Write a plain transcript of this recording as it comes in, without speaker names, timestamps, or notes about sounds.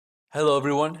Hello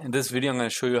everyone, in this video I'm going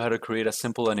to show you how to create a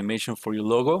simple animation for your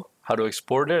logo, how to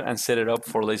export it and set it up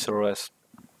for LaserOS.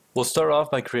 We'll start off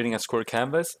by creating a square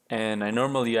canvas, and I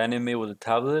normally animate with a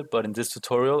tablet, but in this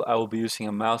tutorial I will be using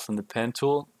a mouse and the pen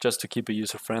tool just to keep it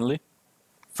user friendly.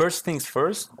 First things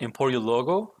first, import your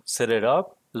logo, set it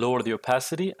up, lower the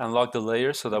opacity and lock the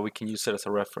layer so that we can use it as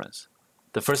a reference.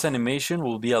 The first animation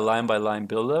will be a line by line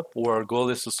buildup where our goal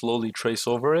is to slowly trace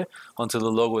over it until the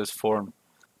logo is formed.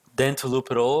 Then to loop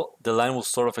it all, the line will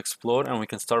sort of explode and we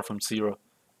can start from 0.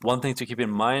 One thing to keep in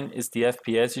mind is the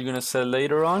FPS you're going to set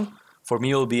later on. For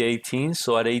me it will be 18,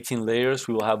 so at 18 layers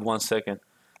we will have 1 second.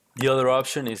 The other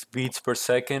option is beats per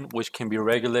second, which can be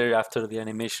regulated after the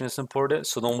animation is imported,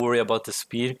 so don't worry about the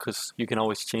speed because you can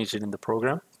always change it in the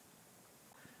program.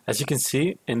 As you can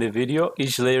see in the video,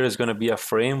 each layer is going to be a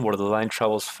frame where the line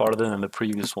travels farther than the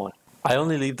previous one. I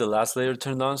only leave the last layer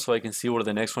turned on so I can see where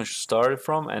the next one should start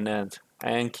from and end,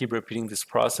 and keep repeating this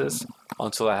process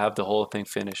until I have the whole thing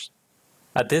finished.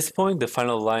 At this point, the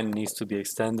final line needs to be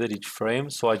extended each frame,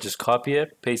 so I just copy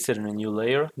it, paste it in a new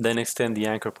layer, then extend the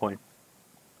anchor point.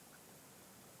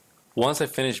 Once I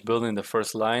finish building the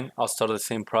first line, I'll start the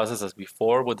same process as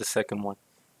before with the second one.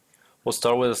 We'll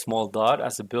start with a small dot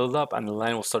as a build-up, and the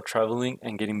line will start traveling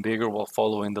and getting bigger while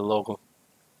following the logo.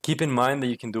 Keep in mind that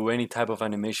you can do any type of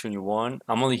animation you want.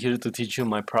 I'm only here to teach you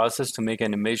my process to make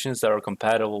animations that are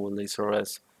compatible with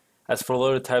LaserOS. As for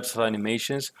other types of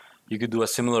animations, you could do a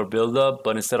similar build-up,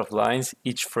 but instead of lines,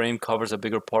 each frame covers a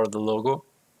bigger part of the logo.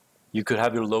 You could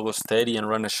have your logo steady and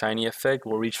run a shiny effect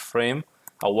where each frame,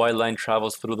 a white line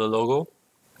travels through the logo.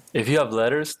 If you have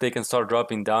letters, they can start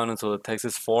dropping down until the text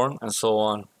is formed, and so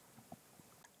on.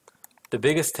 The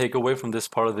biggest takeaway from this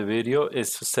part of the video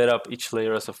is to set up each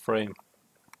layer as a frame.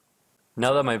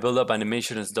 Now that my build-up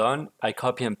animation is done, I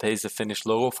copy and paste the finished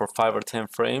logo for 5 or 10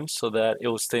 frames so that it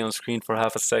will stay on screen for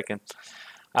half a second.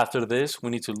 After this, we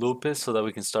need to loop it so that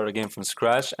we can start again from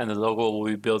scratch and the logo will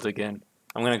be built again.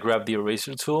 I'm going to grab the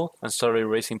eraser tool and start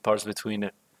erasing parts between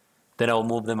it. Then I will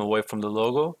move them away from the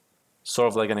logo, sort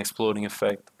of like an exploding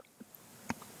effect.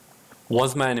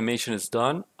 Once my animation is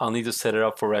done, I'll need to set it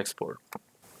up for export.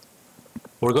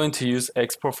 We're going to use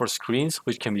Export for Screens,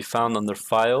 which can be found under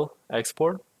File,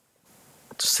 Export.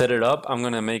 To set it up, I'm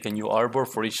going to make a new artboard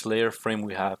for each layer frame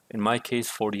we have, in my case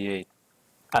 48.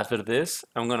 After this,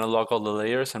 I'm going to lock all the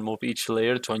layers and move each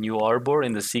layer to a new artboard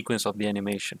in the sequence of the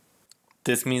animation.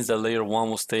 This means that layer 1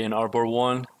 will stay in artboard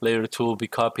 1, layer 2 will be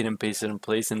copied and pasted in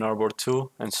place in artboard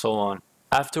 2, and so on.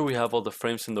 After we have all the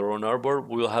frames in their own artboard,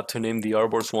 we will have to name the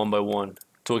artboards one by one.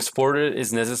 To export it,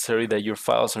 it's necessary that your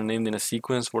files are named in a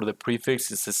sequence where the prefix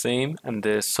is the same and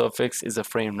the suffix is a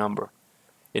frame number.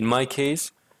 In my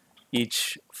case,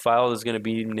 each file is going to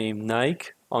be named Nike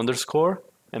underscore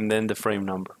and then the frame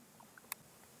number.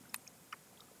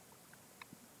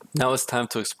 Now it's time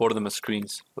to export them as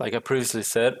screens. Like I previously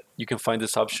said, you can find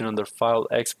this option under File,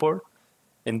 Export.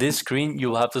 In this screen,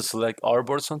 you'll have to select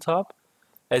artboards on top,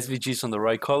 SVGs on the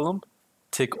right column,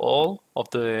 tick all of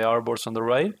the artboards on the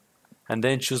right, and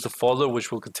then choose the folder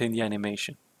which will contain the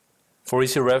animation. For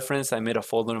easy reference, I made a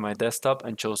folder on my desktop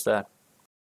and chose that.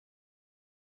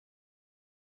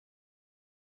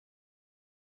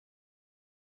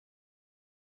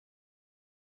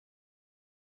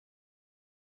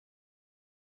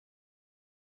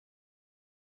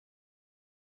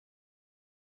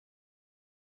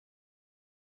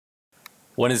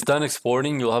 When it's done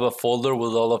exporting, you'll have a folder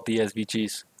with all of the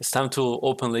SVGs. It's time to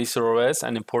open LaserOS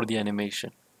and import the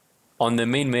animation. On the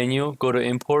main menu, go to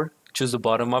Import, choose the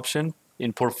bottom option,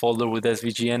 Import folder with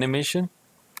SVG animation.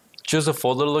 Choose the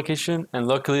folder location, and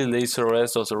luckily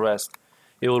LaserOS does the rest.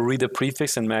 It will read the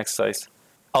prefix and max size.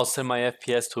 I'll set my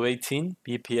FPS to 18,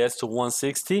 BPS to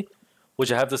 160,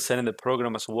 which I have to set in the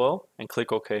program as well, and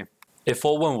click OK. If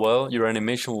all went well, your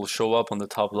animation will show up on the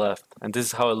top left, and this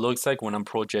is how it looks like when I'm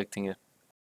projecting it.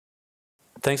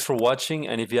 Thanks for watching,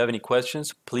 and if you have any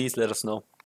questions, please let us know.